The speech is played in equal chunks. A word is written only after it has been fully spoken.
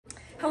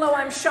Hello,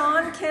 I'm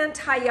Sean Kent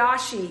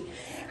Hayashi,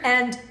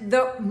 and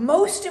the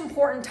most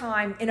important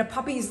time in a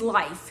puppy's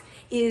life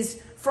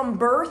is from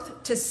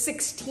birth to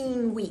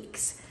 16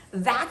 weeks.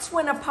 That's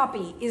when a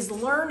puppy is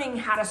learning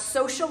how to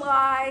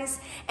socialize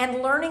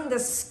and learning the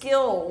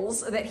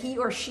skills that he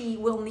or she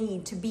will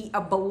need to be a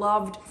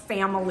beloved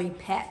family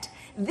pet.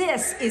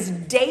 This is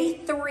day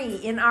 3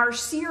 in our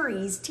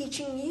series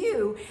teaching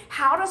you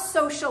how to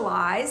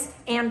socialize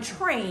and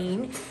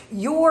train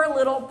your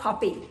little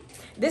puppy.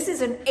 This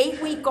is an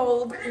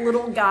 8-week-old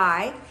little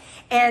guy,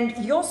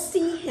 and you'll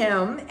see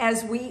him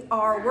as we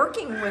are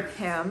working with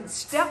him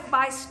step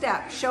by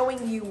step,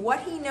 showing you what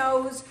he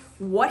knows,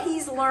 what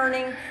he's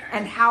learning,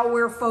 and how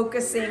we're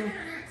focusing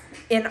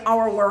in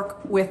our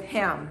work with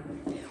him.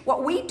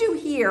 What we do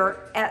here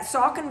at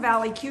Saucon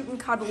Valley Cute and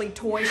Cuddly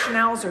Toy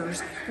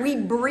Schnauzers, we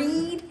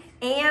breed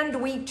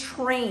and we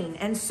train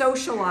and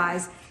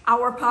socialize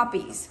our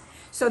puppies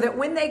so that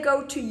when they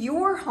go to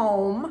your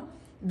home,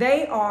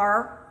 they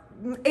are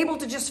able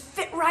to just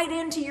fit right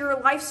into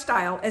your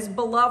lifestyle as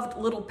beloved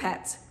little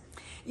pets.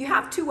 You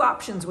have 2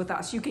 options with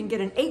us. You can get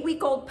an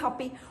 8-week-old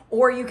puppy,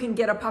 or you can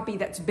get a puppy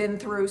that's been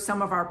through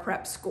some of our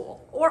prep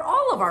school, or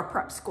all of our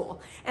prep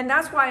school. And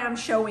that's why I'm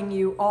showing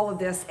you all of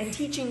this and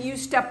teaching you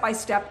step by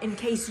step in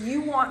case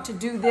you want to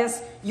do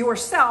this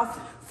yourself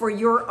for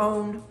your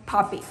own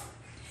puppy.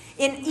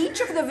 In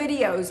each of the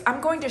videos,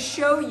 I'm going to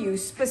show you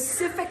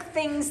specific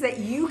things that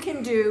you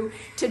can do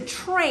to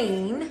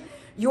train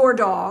your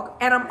dog,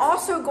 and I'm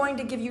also going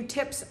to give you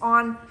tips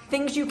on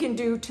things you can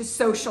do to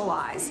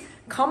socialize.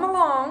 Come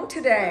along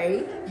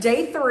today,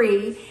 day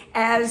 3,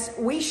 as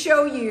we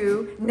show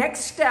you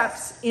next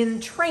steps in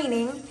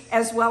training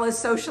as well as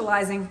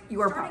socializing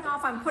your puppy. Starting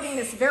off, I'm putting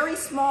this very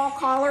small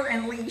collar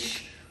and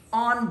leash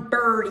on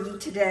Birdie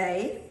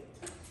today.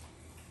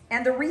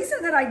 And the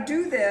reason that I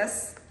do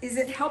this is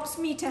it helps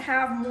me to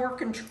have more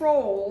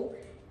control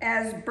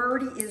as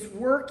Birdie is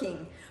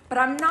working. But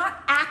I'm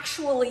not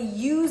actually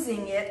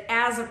using it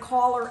as a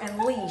collar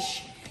and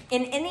leash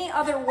in any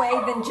other way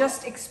than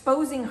just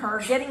exposing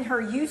her, getting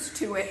her used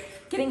to it,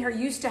 getting her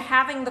used to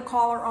having the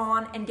collar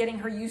on, and getting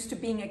her used to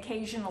being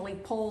occasionally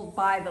pulled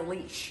by the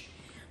leash.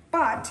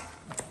 But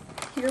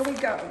here we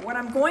go. What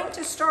I'm going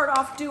to start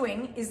off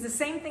doing is the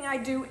same thing I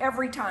do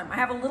every time. I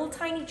have a little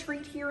tiny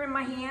treat here in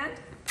my hand,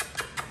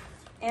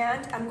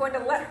 and I'm going to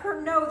let her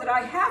know that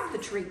I have the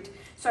treat.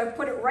 So I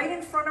put it right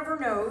in front of her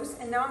nose,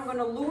 and now I'm going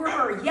to lure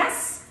her.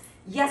 Yes,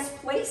 yes,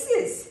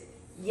 places.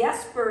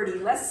 Yes, Birdie,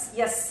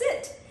 yes,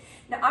 sit.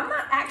 Now, I'm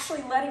not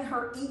actually letting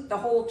her eat the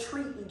whole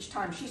treat each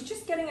time. She's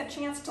just getting a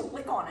chance to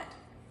lick on it.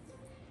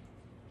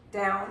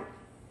 Down.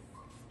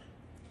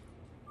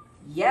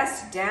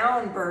 Yes,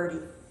 down,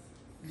 Birdie.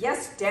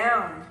 Yes,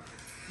 down.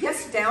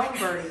 Yes, down,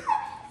 Birdie.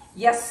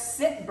 Yes,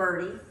 sit,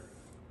 Birdie.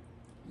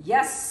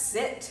 Yes,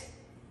 sit.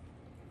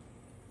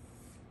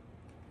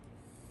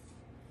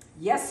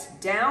 Yes,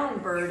 down,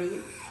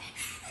 Birdie.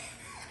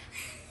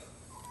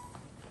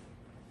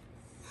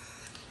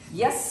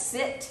 Yes,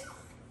 sit.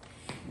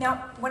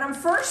 Now, when I'm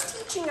first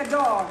teaching a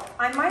dog,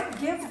 I might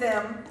give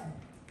them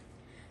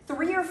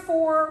 3 or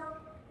 4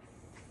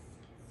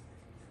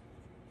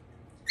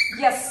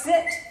 yes,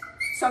 sit.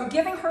 So I'm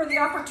giving her the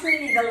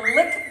opportunity to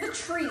lick the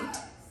treat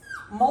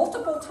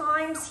multiple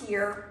times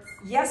here.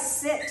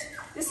 Yes, sit.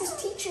 This is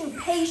teaching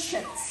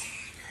patience.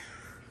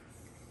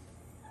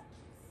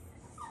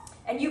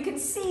 And you can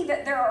see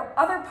that there are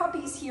other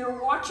puppies here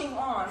watching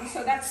on,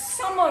 so that's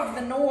some of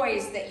the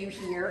noise that you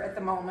hear at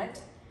the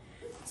moment.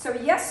 So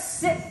yes,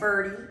 sit,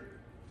 Birdie.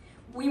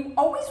 We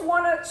always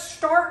want to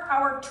start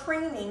our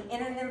training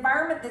in an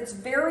environment that's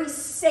very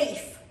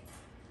safe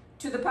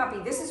to the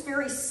puppy. This is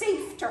very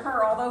safe to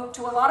her, although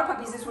to a lot of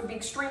puppies this would be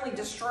extremely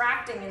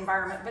distracting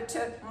environment. But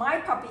to my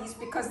puppies,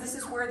 because this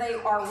is where they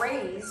are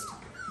raised,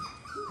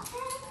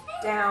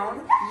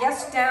 down,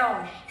 yes,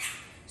 down.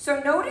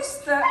 So notice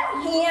the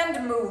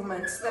hand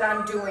movements that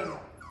I'm doing.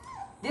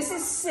 This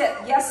is sit,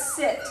 yes,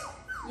 sit,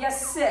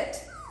 yes,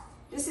 sit.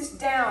 This is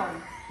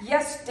down,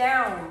 yes,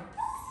 down,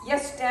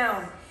 yes,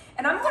 down.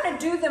 And I'm going to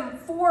do them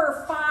 4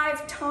 or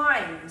 5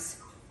 times.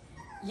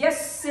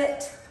 Yes,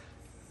 sit.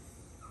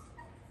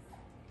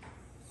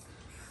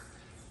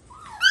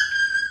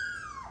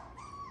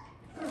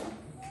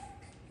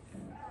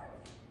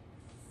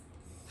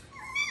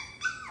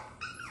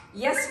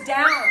 Yes,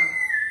 down.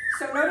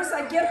 So notice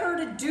I get her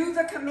to do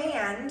the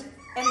command,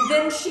 and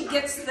then she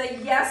gets the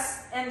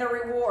yes and the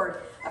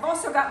reward. I've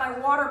also got my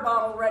water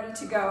bottle ready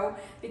to go,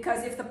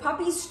 because if the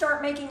puppies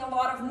start making a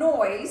lot of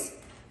noise,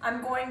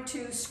 I'm going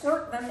to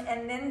squirt them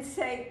and then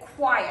say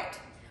quiet.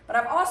 But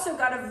I've also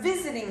got a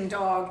visiting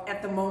dog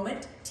at the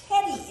moment.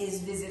 Teddy is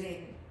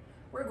visiting.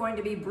 We're going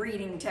to be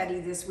breeding Teddy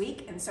this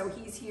week, and so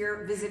he's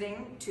here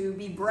visiting to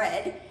be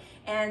bred.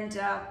 And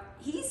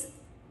he's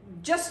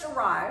just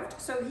arrived,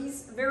 so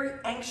he's very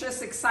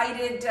anxious,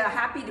 excited,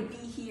 happy to be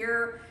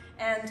here,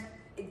 and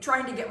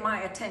trying to get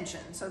my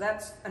attention. So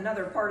that's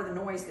another part of the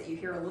noise that you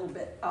hear a little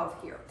bit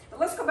of here. But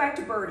let's go back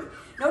to Birdie.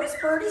 Notice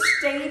Birdie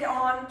stayed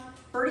on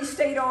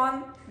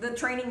the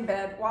training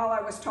bed while I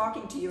was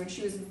talking to you, and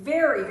she was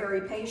very,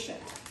 very patient.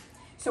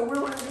 So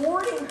we're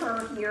rewarding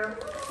her here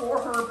for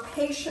her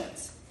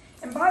patience.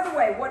 And by the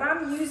way, what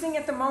I'm using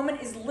at the moment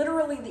is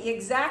literally the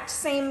exact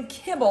same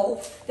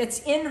kibble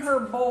that's in her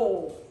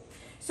bowl.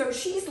 So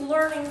she's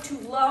learning to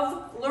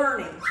love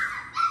learning.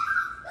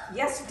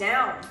 Yes,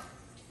 down.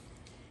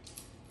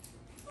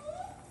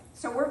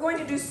 So we're going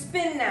to do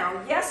spin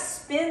now.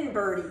 Yes, spin,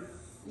 Birdie.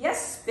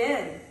 Yes,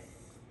 spin.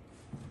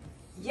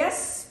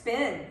 Yes,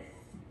 spin.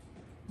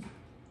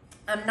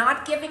 I'm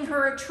not giving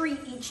her a treat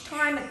each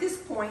time at this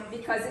point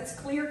because it's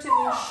clear to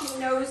me she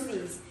knows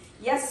these.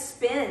 Yes,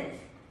 spin.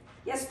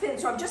 Yes, spin.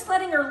 So I'm just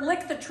letting her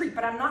lick the treat,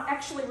 but I'm not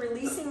actually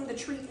releasing the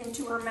treat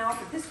into her mouth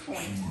at this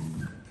point.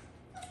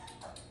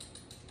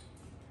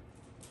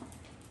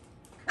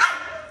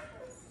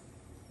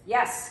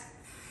 Yes.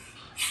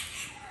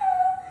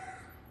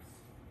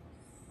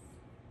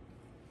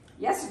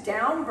 Yes,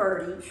 down,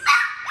 Birdie.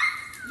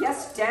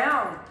 Yes,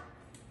 down.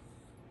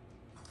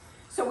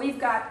 So we've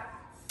got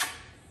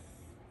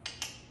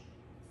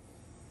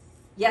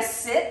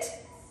yes, sit.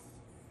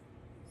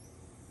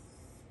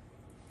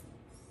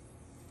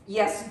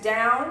 Yes,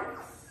 down.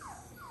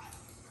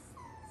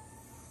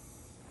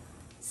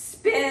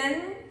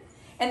 Spin.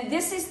 And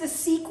this is the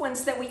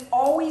sequence that we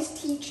always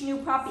teach new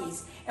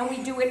puppies. And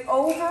we do it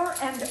over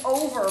and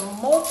over,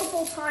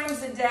 multiple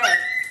times a day.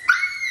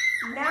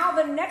 Now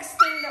the next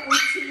thing that we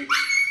teach,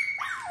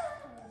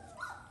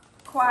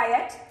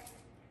 quiet.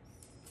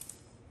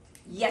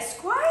 Yes,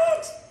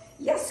 quiet.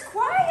 Yes,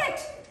 quiet.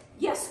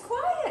 Yes,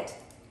 quiet.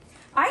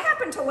 I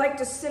happen to like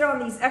to sit on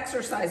these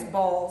exercise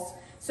balls.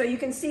 So you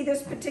can see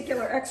this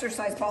particular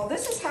exercise ball.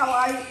 This is how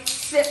I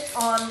sit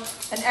on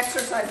an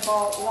exercise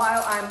ball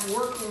while I'm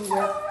working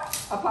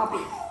with a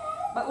puppy.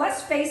 But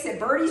let's face it,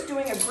 Birdie's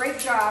doing a great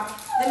job.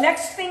 The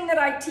next thing that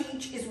I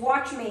teach is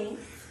watch me.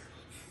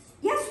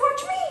 Yes,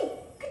 watch me.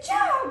 Good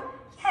job.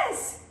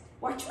 Yes.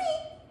 Watch me.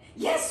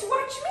 Yes,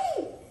 watch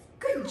me.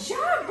 Good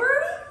job,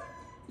 Birdie.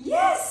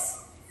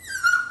 Yes.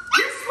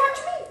 Yes, watch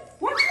me.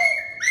 Watch me.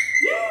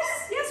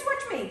 Yes. Yes,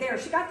 watch me. There,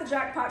 she got the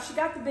jackpot. She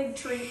got the big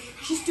treat.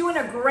 She's doing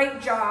a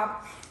great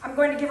job. I'm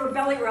going to give her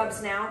belly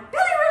rubs now.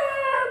 Belly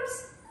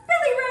rubs.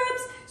 Belly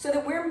rubs. So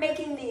that we're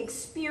making the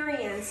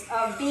experience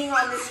of being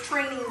on this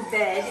training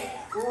bed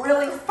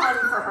really fun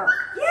for her.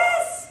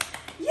 Yes.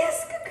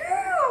 Yes, good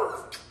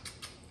girl.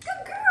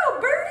 Good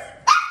girl, Birdie.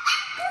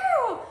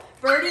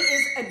 Birdie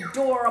is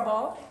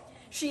adorable.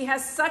 She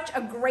has such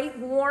a great,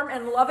 warm,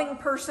 and loving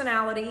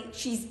personality.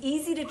 She's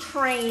easy to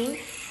train,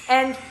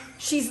 and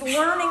she's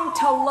learning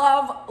to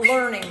love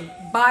learning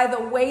by the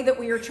way that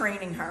we are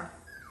training her.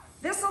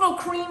 This little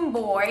cream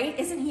boy,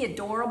 isn't he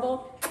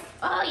adorable?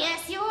 Oh,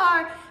 yes, you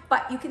are.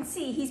 But you can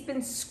see he's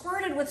been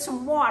squirted with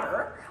some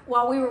water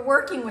while we were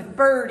working with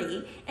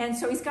Birdie, and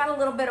so he's got a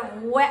little bit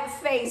of wet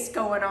face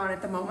going on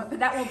at the moment, but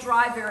that will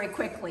dry very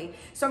quickly.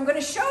 So I'm going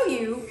to show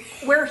you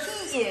where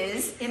he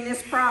is in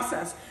this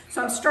process.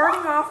 So I'm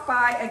starting off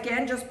by,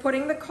 again, just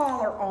putting the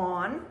collar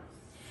on.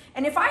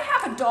 And if I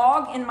have a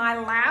dog in my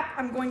lap,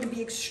 I'm going to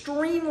be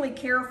extremely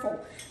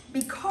careful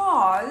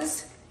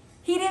because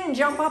he didn't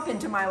jump up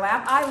into my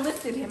lap. I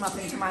lifted him up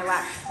into my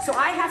lap. So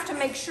I have to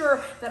make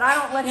sure that I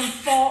don't let him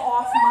fall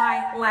off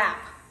my lap.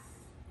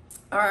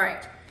 All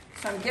right.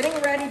 So I'm getting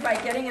ready by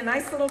getting a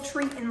nice little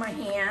treat in my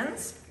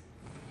hands.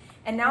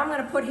 And now I'm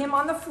going to put him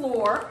on the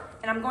floor,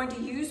 and I'm going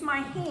to use my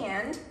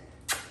hand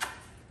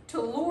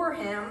to lure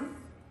him.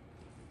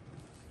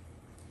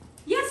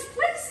 Yes,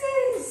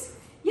 places.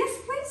 Yes,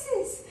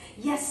 places.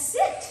 Yes,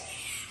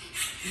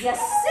 sit.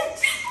 Yes,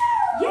 sit.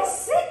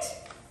 Yes, sit.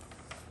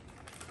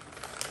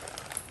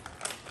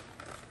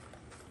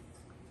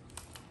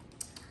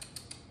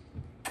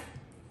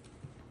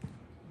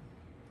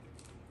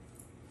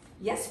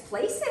 Yes,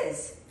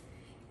 places.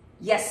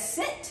 Yes,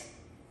 sit.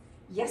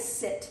 Yes,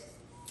 sit.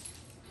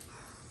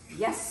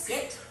 Yes,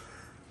 sit.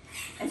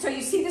 And so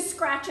you see the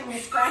scratching. The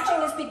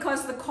scratching is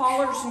because the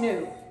collar's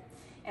new.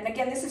 And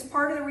again, this is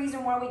part of the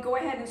reason why we go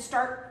ahead and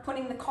start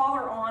putting the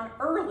collar on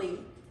early.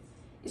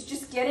 It's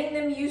just getting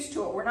them used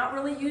to it. We're not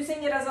really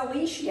using it as a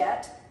leash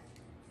yet.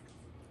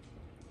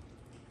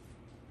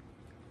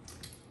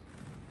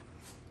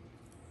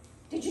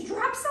 Did you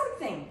drop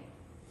something?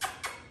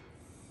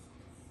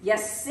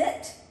 Yes,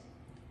 sit.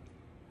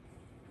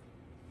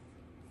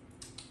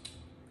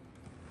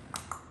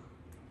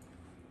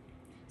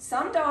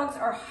 Some dogs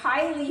are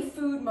highly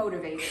food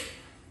motivated.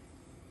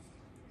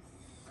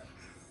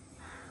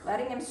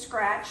 Letting him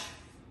scratch,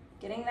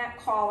 getting that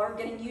collar,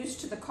 getting used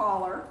to the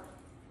collar.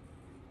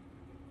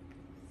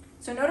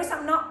 So notice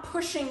I'm not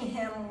pushing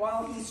him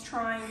while he's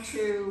trying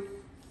to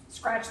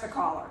scratch the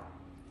collar.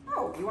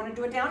 Oh, you want to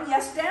do it down?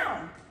 Yes,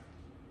 down.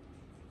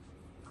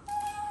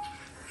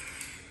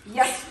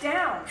 Yes,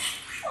 down.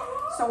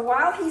 So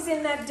while he's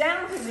in that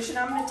down position,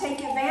 I'm going to take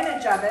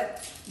advantage of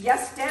it.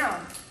 Yes,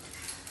 down.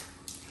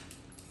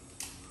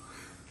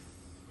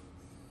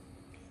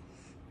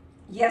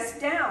 Yes,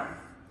 down.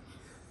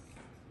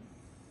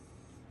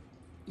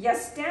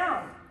 Yes,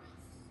 down.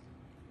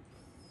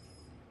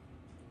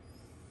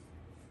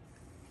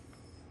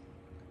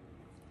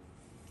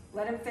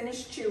 Let him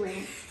finish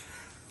chewing.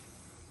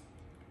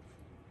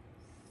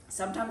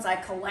 Sometimes I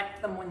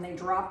collect them when they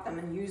drop them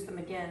and use them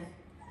again.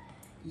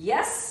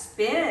 Yes,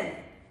 spin.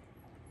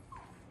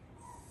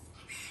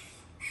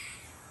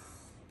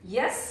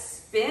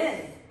 Yes,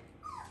 spin.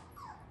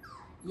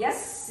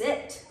 Yes,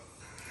 sit.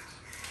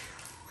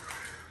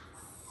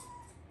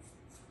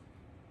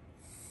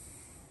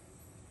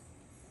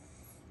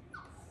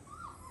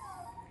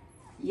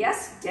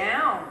 Yes,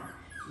 down.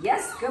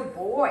 Yes, good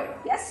boy.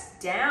 Yes,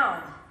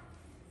 down.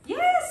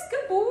 Yes,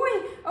 good boy.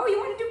 Oh, you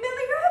want to do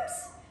belly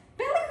rubs?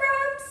 Belly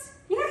rubs.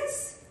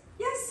 Yes,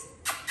 yes.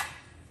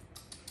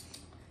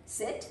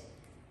 Sit.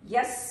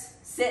 Yes,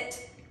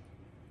 sit.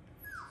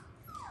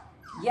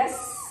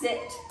 Yes,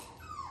 sit.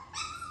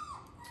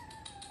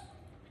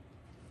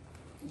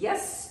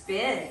 Yes,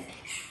 spin.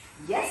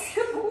 Yes,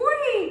 good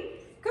boy.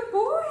 Good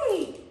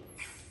boy.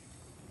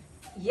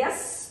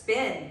 Yes,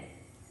 spin.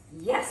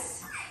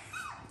 Yes.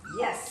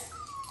 Yes.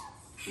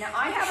 Now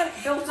I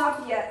haven't built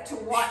up yet to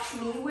watch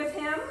me with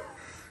him.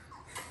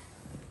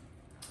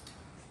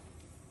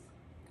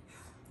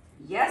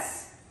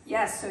 Yes.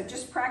 Yes. So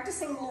just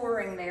practicing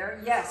luring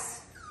there.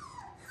 Yes.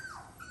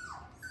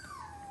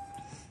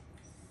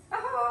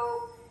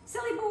 Oh,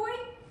 silly boy.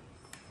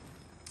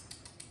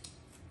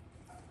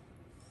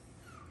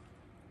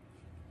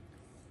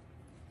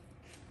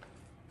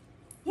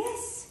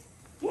 Yes.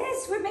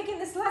 Yes, we're making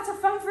this lots of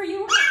fun for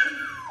you.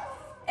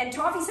 And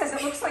Toffee says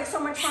it looks like so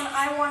much fun,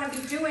 I want to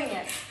be doing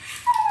it.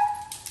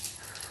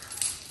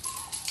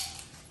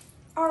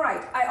 All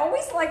right, I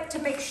always like to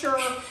make sure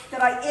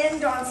that I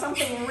end on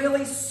something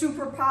really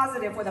super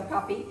positive with a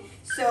puppy.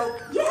 So,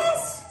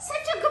 yes,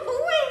 such a good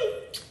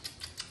boy.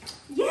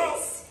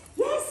 Yes,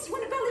 yes, you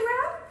want a belly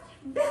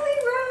rub? Belly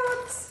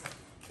rubs.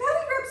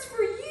 Belly rubs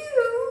for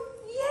you.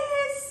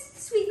 Yes,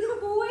 sweet little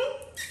boy.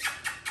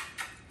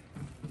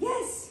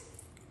 Yes.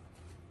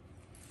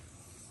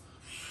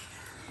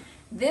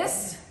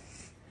 This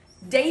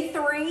day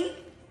 3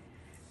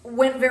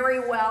 went very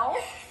well.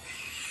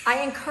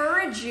 I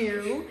encourage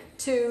you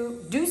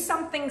to do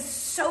something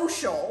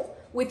social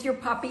with your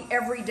puppy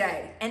every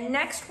day. And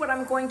next, what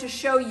I'm going to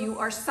show you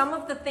are some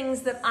of the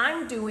things that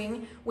I'm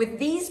doing with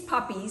these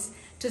puppies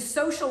to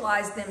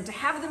socialize them, to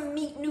have them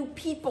meet new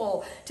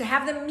people, to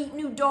have them meet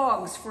new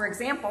dogs. For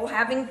example,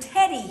 having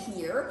Teddy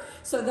here,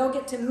 so they'll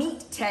get to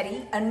meet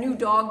Teddy, a new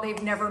dog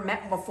they've never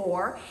met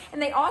before.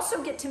 And they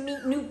also get to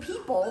meet new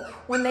people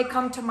when they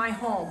come to my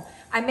home.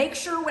 I make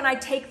sure when I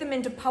take them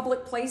into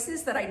public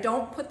places that I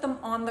don't put them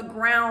on the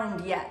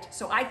ground yet.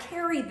 So I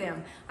carry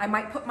them. I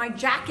might put my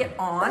jacket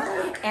on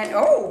and,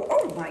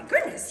 oh my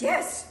goodness,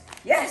 yes,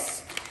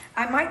 yes.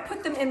 I might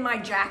put them in my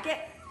jacket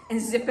and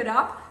zip it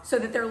up so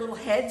that their little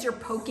heads are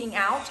poking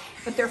out,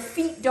 but their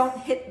feet don't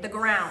hit the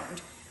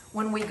ground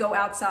when we go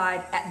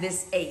outside at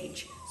this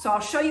age. So I'll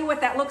show you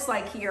what that looks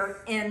like here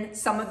in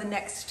some of the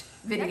next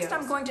videos. Next,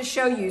 I'm going to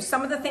show you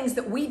some of the things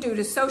that we do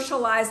to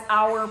socialize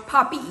our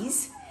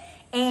puppies.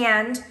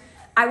 And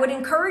I would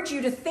encourage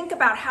you to think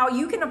about how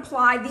you can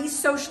apply these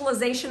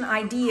socialization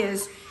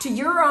ideas to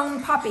your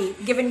own puppy,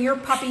 given your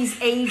puppy's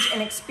age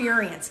and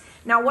experience.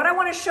 Now, what I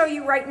want to show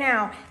you right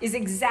now is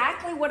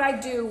exactly what I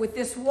do with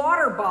this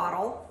water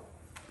bottle.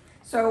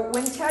 So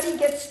when Teddy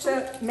gets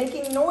to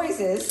making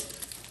noises,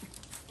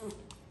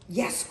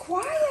 yes,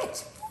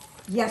 quiet.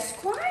 Yes,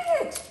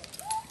 quiet.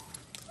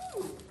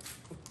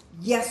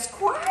 Yes,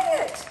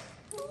 quiet.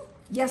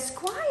 Yes,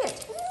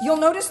 quiet. You'll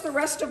notice the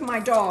rest of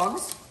my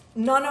dogs,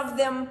 none of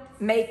them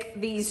make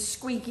these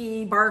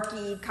squeaky,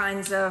 barky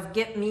kinds of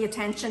get me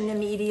attention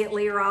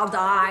immediately or I'll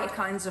die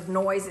kinds of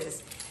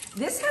noises.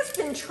 This has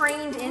been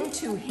trained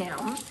into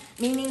him,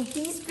 meaning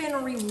he's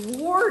been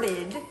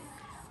rewarded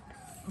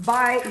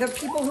by the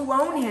people who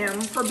own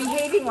him for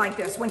behaving like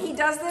this. When he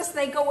does this,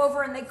 they go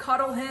over and they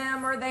cuddle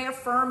him or they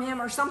affirm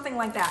him or something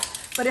like that.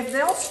 But if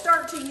they'll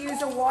start to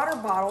use a water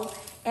bottle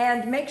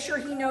and make sure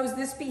he knows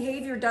this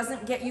behavior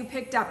doesn't get you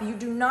picked up. You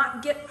do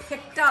not get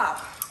picked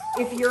up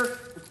if you're,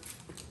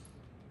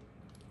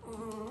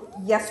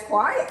 yes,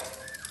 quiet.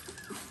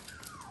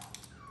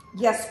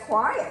 Yes,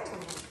 quiet.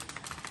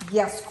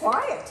 Yes,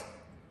 quiet.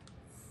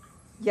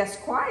 Yes,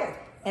 quiet.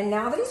 And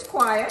now that he's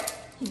quiet,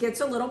 he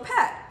gets a little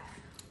pet.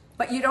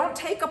 But you don't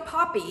take a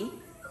puppy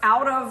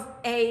out of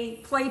a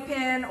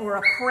playpen or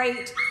a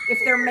crate if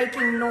they're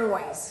making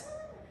noise.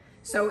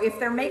 So if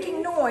they're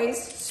making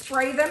noise,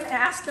 spray them,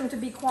 ask them to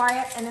be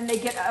quiet, and then they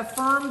get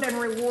affirmed and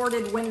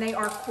rewarded when they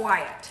are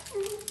quiet.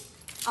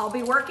 I'll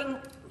be working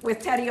with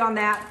Teddy on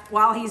that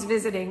while he's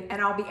visiting,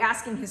 and I'll be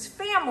asking his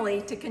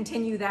family to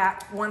continue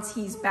that once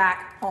he's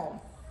back home.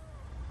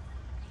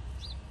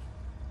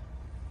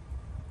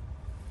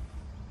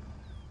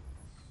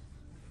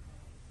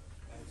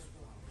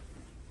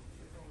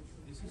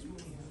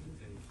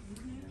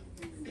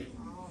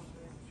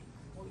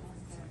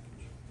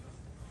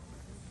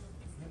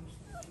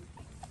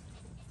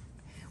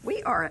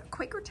 We are at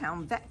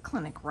Quakertown Vet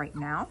Clinic right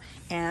now,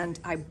 and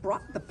I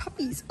brought the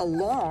puppies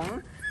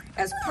along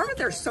as part of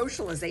their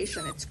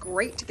socialization, it's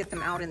great to get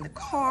them out in the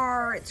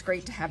car. It's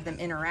great to have them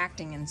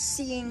interacting and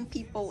seeing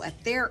people.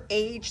 At their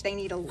age, they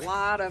need a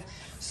lot of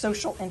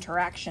social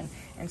interaction.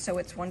 And so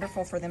it's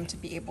wonderful for them to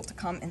be able to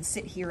come and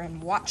sit here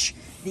and watch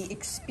the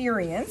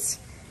experience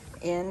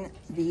in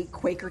the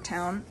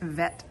Quakertown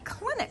Vet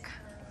Clinic.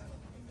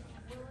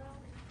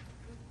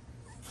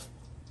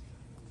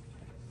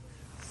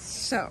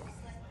 So,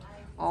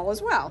 all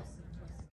is well.